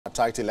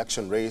tight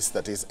election race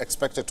that is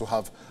expected to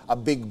have a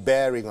big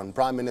bearing on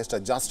Prime Minister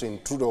Justin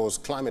Trudeau's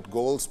climate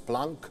goals,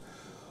 Planck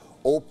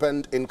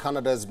opened in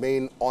Canada's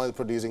main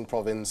oil-producing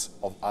province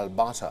of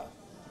Alberta.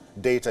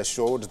 Data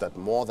showed that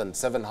more than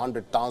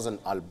 700,000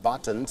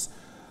 Albertans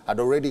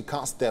had already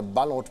cast their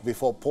ballot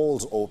before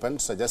polls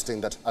opened, suggesting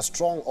that a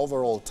strong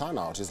overall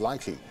turnout is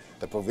likely.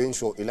 The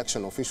provincial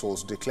election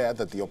officials declared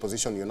that the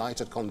opposition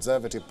United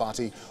Conservative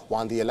Party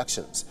won the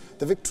elections.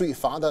 The victory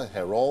further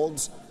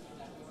heralds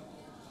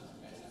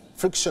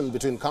friction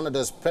between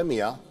Canada's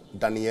Premier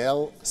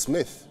Danielle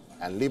Smith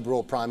and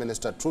Liberal Prime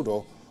Minister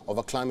Trudeau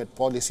over climate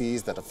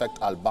policies that affect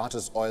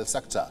Alberta's oil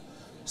sector.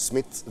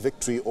 Smith's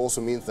victory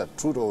also means that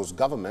Trudeau's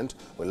government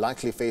will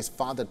likely face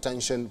further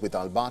tension with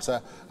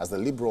Alberta as the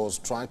Liberals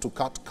try to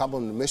cut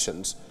carbon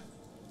emissions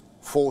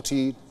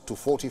 40 to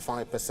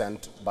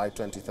 45% by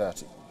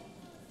 2030.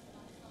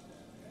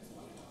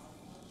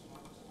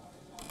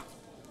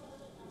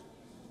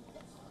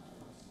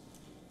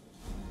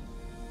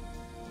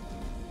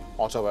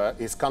 Ottawa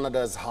is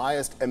Canada's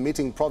highest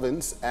emitting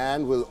province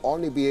and will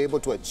only be able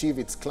to achieve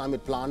its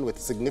climate plan with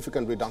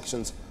significant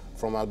reductions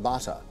from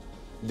Alberta.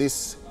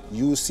 This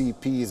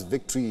UCP's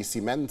victory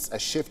cements a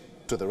shift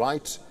to the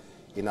right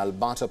in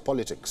Alberta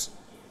politics.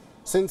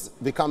 Since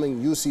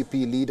becoming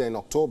UCP leader in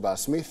October,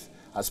 Smith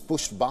has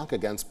pushed back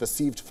against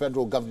perceived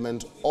federal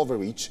government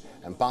overreach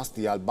and passed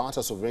the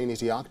Alberta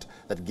Sovereignty Act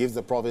that gives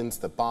the province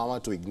the power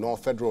to ignore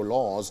federal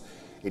laws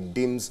it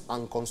deems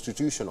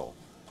unconstitutional.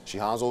 She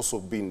has also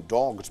been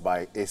dogged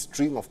by a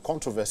string of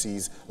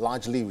controversies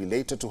largely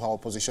related to her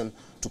opposition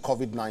to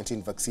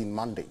COVID-19 vaccine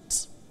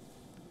mandates.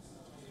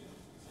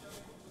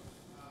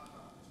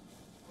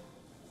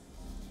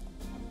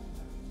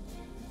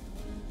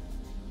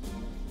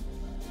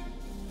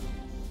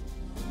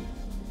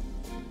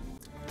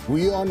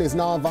 WION is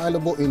now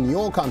available in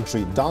your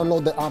country.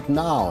 Download the app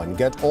now and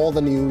get all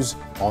the news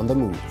on the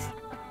move.